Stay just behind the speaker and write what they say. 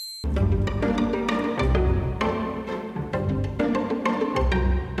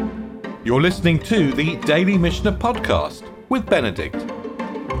You're listening to the Daily Mishnah Podcast with Benedict.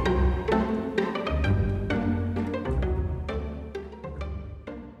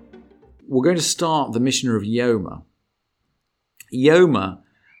 We're going to start the Mishnah of Yoma. Yoma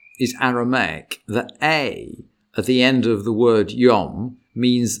is Aramaic. The A at the end of the word Yom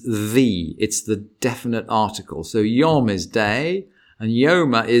means the. It's the definite article. So Yom is day and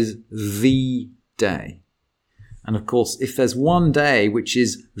Yoma is the day. And of course, if there's one day which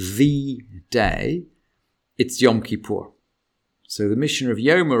is the day, it's Yom Kippur. So the Mishnah of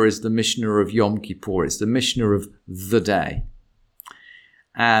Yoma is the Mishnah of Yom Kippur. It's the Mishnah of the day.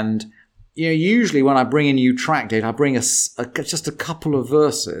 And usually when I bring a new tractate, I bring just a couple of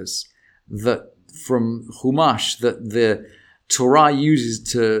verses that from Chumash that the Torah uses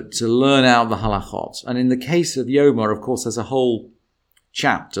to learn out the halachot. And in the case of Yoma, of course, there's a whole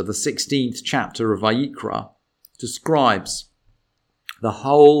chapter, the 16th chapter of Vayikra, describes the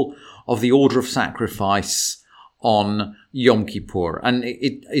whole of the order of sacrifice on Yom Kippur. And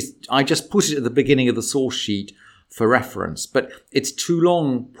I just put it at the beginning of the source sheet for reference, but it's too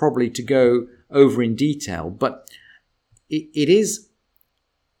long probably to go over in detail. But it's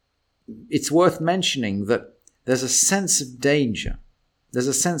worth mentioning that there's a sense of danger. There's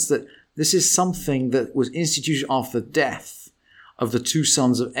a sense that this is something that was instituted after the death of the two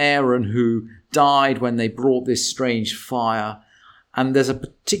sons of Aaron who died when they brought this strange fire. And there's a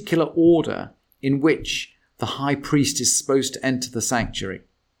particular order in which the high priest is supposed to enter the sanctuary.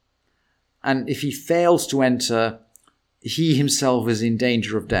 And if he fails to enter, he himself is in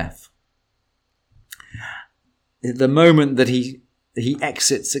danger of death. The moment that he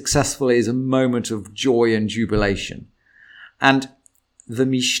exits successfully is a moment of joy and jubilation. And the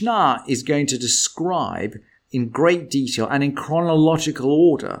Mishnah is going to describe in great detail and in chronological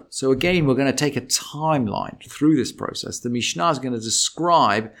order. So again, we're going to take a timeline through this process. The Mishnah is going to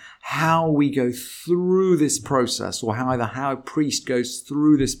describe how we go through this process, or how the high priest goes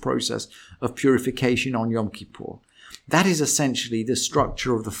through this process of purification on Yom Kippur. That is essentially the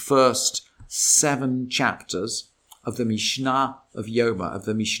structure of the first 7 chapters of the Mishnah of Yoma, of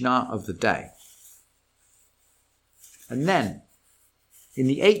the Mishnah of the day. And then, in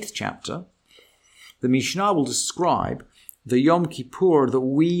the 8th chapter, the Mishnah will describe the Yom Kippur that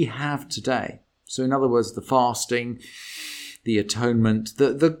we have today. So in other words, the fasting, the atonement,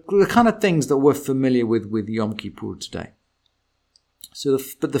 the kind of things that we're familiar with Yom Kippur today.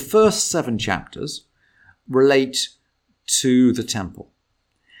 But the first 7 chapters relate to the temple.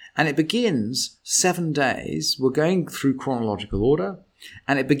 And it begins 7 days, we're going through chronological order,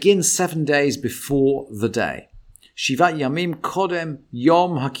 and it begins 7 days before the day. Shivat Yamim Kodem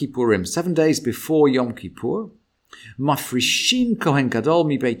Yom HaKippurim, 7 days before Yom Kippur. Mafrishin Kohen Gadol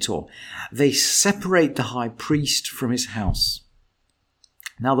mi Beito. They separate the high priest from his house.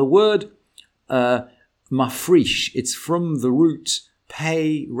 Now the word mafrish, it's from the root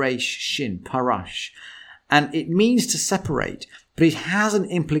pei resh shin, parash. And it means to separate, but it has an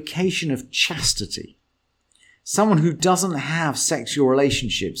implication of chastity. Someone who doesn't have sexual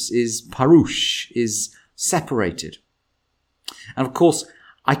relationships is parush, is separated. And of course,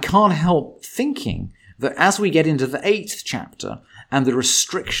 I can't help thinking that as we get into the 8th chapter and the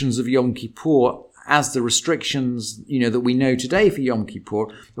restrictions of Yom Kippur, as the restrictions, that we know today for Yom Kippur,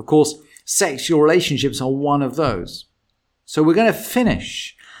 of course, sexual relationships are one of those. So we're going to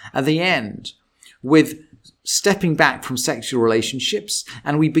finish at the end with stepping back from sexual relationships,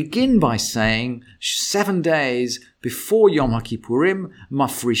 and we begin by saying 7 days before Yom HaKippurim,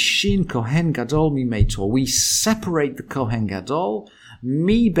 Mafrishin Kohen Gadol mi Beito. We separate the Kohen Gadol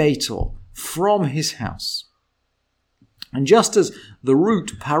mi Beito, from his house. And just as the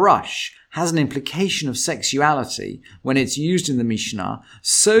root parash has an implication of sexuality when it's used in the Mishnah,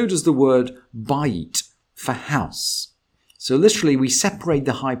 so does the word bayit, for house. So literally, we separate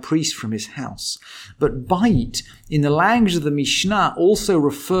the high priest from his house. But bayit, in the language of the Mishnah, also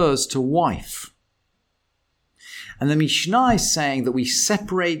refers to wife. And the Mishnah is saying that we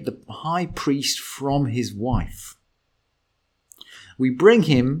separate the high priest from his wife. We bring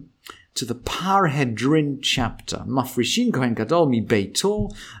him to the Parhedrin chapter. Mafrishin Kohen Gadol mi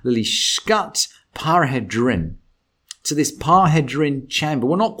Beito lishkat Parhedrin. To this Parhedrin chamber.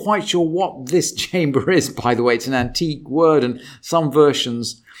 We're not quite sure what this chamber is, by the way. It's an antique word, and some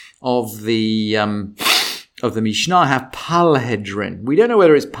versions of the Mishnah have Palhedrin. We don't know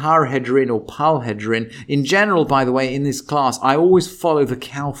whether it's Parhedrin or Palhedrin. In general, by the way, in this class, I always follow the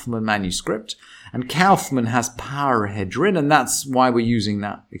Kaufman manuscript, and Kaufman has Parhedrin, and that's why we're using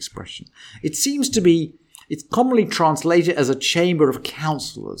that expression. It seems to be, it's commonly translated as a chamber of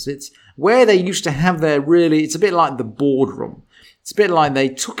counselors. It's where they used to have it's a bit like the boardroom. It's a bit like they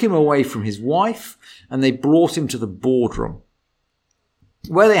took him away from his wife and they brought him to the boardroom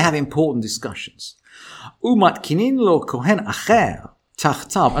where they have important discussions. Umatkinin lo kohen acher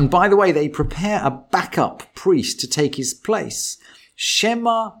tachtav. And by the way, they prepare a backup priest to take his place.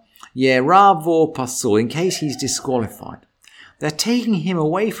 Shema yeravo pasul, in case he's disqualified. They're taking him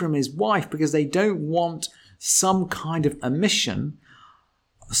away from his wife because they don't want some kind of omission.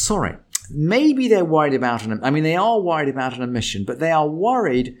 Sorry, maybe they're worried about they are worried about an omission, but they are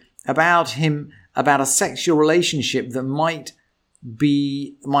worried about a sexual relationship that might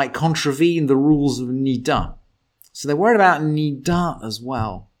contravene the rules of Nida. So they're worried about Nida as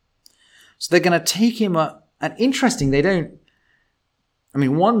well. So they're going to take him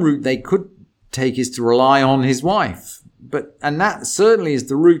one route they could take is to rely on his wife. And that certainly is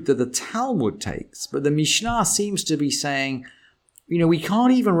the route that the Talmud takes. But the Mishnah seems to be saying, we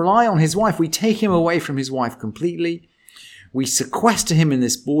can't even rely on his wife. We take him away from his wife completely. We sequester him in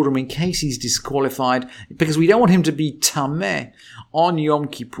this boardroom in case he's disqualified, because we don't want him to be tameh on Yom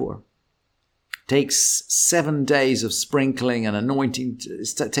Kippur. It takes 7 days of sprinkling and anointing.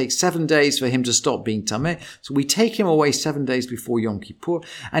 It takes 7 days for him to stop being tameh. So we take him away 7 days before Yom Kippur.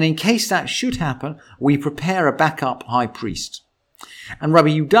 And in case that should happen, we prepare a backup high priest. And Rabbi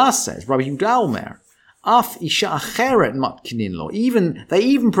Yehuda Omer, Af isha acheret matkinin lo. They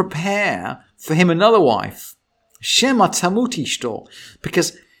even prepare for him another wife. Shema tamut ishto.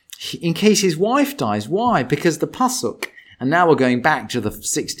 Because in case his wife dies. Why? Because the pasuk, and now we're going back to the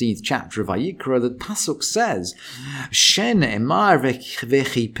 16th chapter of Vayikra, the pasuk says, Shen emar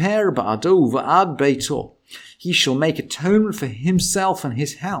vechiper ba'ado va'ad beito. He shall make atonement for himself and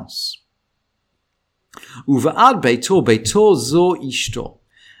his house. Uva'ad beito zo ishto.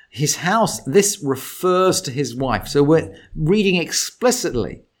 His house, this refers to his wife. So we're reading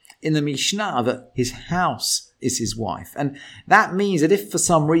explicitly in the Mishnah that his house is his wife. And that means that if for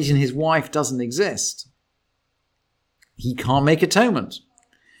some reason his wife doesn't exist, he can't make atonement.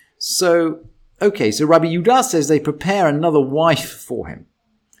 So Rabbi Yehuda says they prepare another wife for him.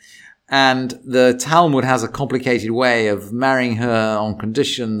 And the Talmud has a complicated way of marrying her on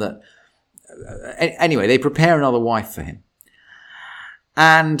condition that... Anyway, they prepare another wife for him.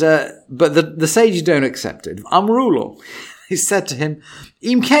 And but the sages don't accept it. Amrulo, he said to him,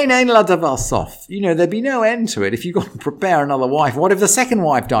 Im kain ein la davar sof. There'd be no end to it if you got to prepare another wife. What if the second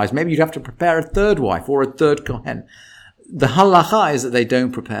wife dies? Maybe you'd have to prepare a third wife or a third kohen. The halacha is that they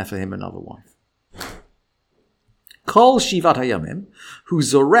don't prepare for him another wife. Kol shivat hayamim hu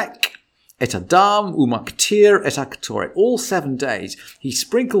zorek et adam umaktir et aktoret. All 7 days he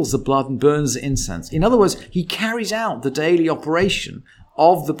sprinkles the blood and burns the incense. In other words, he carries out the daily operation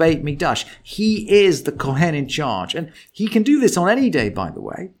of the Beit Mikdash. He is the Kohen in charge. And he can do this on any day, by the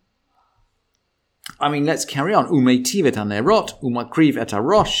way. Let's carry on. Umeitiv et hanerot, umakriv et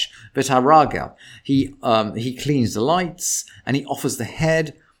harosh, vet haragel. He cleans the lights, and he offers the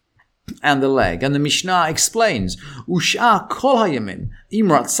head and the leg. And the Mishnah explains, Usha kol hayamim,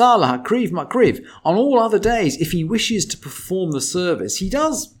 imratzah lahakriv makriv. On all other days, if he wishes to perform the service, he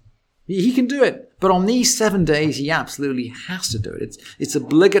does. He can do it. But on these 7 days, he absolutely has to do it. It's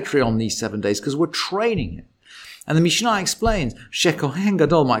obligatory on these 7 days because we're training him. And the Mishnah explains, Shekohen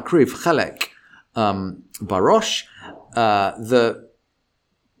gadol makriv chelek barosh. The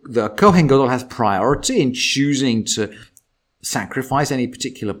Kohen gadol has priority in choosing to sacrifice any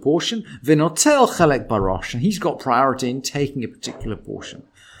particular portion. V'notel chelek barosh. And he's got priority in taking a particular portion.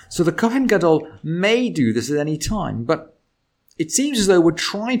 So the Kohen gadol may do this at any time, but it seems as though we're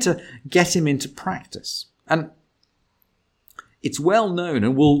trying to get him into practice. And it's well known,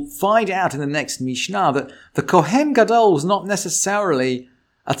 and we'll find out in the next Mishnah, that the Kohen Gadol was not necessarily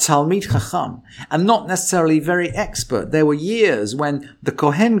a Talmid Chacham, and not necessarily very expert. There were years when the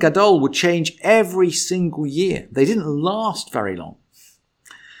Kohen Gadol would change every single year. They didn't last very long.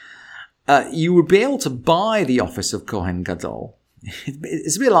 You would be able to buy the office of Kohen Gadol.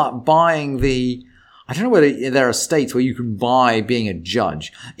 It's a bit like buying I don't know whether there are states where you can buy being a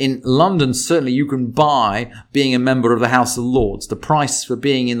judge. In London, certainly you can buy being a member of the House of Lords. The price for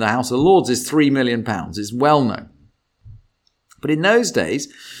being in the House of Lords is £3 million. It's well known. But in those days,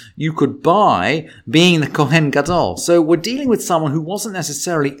 you could buy being the Kohen Gadol. So we're dealing with someone who wasn't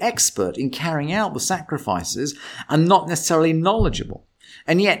necessarily expert in carrying out the sacrifices and not necessarily knowledgeable.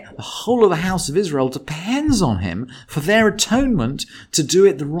 And yet, the whole of the house of Israel depends on him for their atonement to do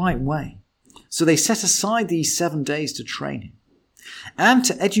it the right way. So they set aside these 7 days to train him and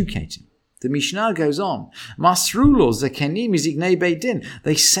to educate him. The Mishnah goes on, Masrulo zekenim mizignei beit din.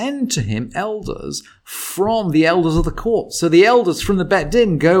 They send to him elders from the elders of the court. So the elders from the Beit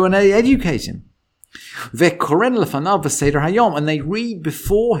Din go and they educate him. Ve'koren lefanav v'seder hayom, and they read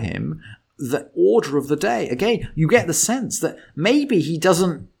before him the order of the day. Again, you get the sense that maybe he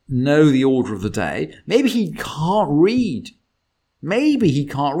doesn't know the order of the day. Maybe he can't read.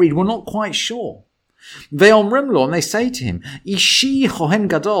 We're not quite sure. Ve'omrim lo, and they say to him, Ishi Kohen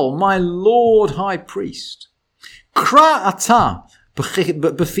Gadol, my Lord High Priest, Kra ata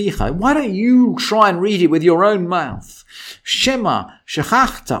b'ficha. Why don't you try and read it with your own mouth? Shema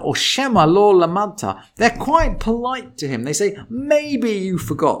shechachta or Shema lo lamadta. They're quite polite to him. They say, maybe you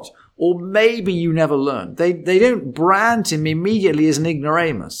forgot, or maybe you never learned. They don't brand him immediately as an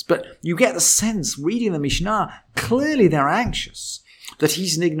ignoramus, but you get the sense, reading the Mishnah, clearly they're anxious that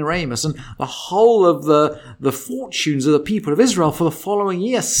he's an ignoramus, and the whole of the fortunes of the people of Israel for the following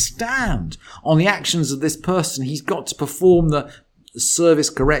year stand on the actions of this person. He's got to perform the service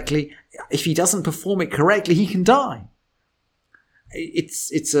correctly. If he doesn't perform it correctly, he can die.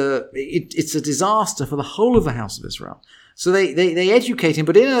 It's a disaster for the whole of the house of Israel. So they educate him,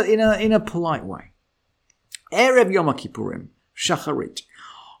 but in a polite way. Erev Yom Kippurim, Shacharit,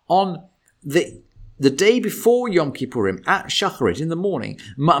 on the day before Yom Kippurim, at Shacharit in the morning,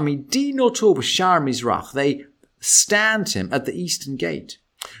 Ma'amidinoto b'shar Mizrach, they stand him at the eastern gate.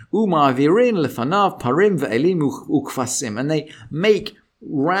 Uma'avirin lefanav parim ve'elim ukvasim, and they make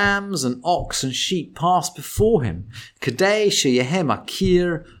rams and ox and sheep pass before him, Kadei sheyehem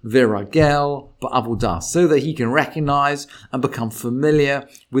akir viragel ba'avodah, so that he can recognize and become familiar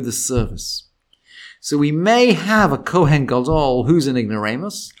with the service. So we may have a Kohen Gadol who's an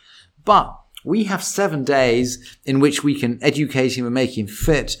ignoramus, but we have 7 days in which we can educate him and make him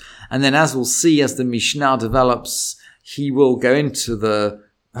fit. And then, as we'll see, as the Mishnah develops, he will go into the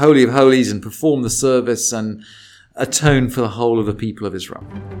Holy of Holies and perform the service and atone for the whole of the people of Israel.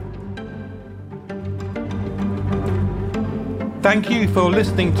 Thank you for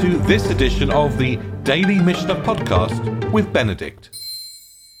listening to this edition of the Daily Mishnah Podcast with Benedict.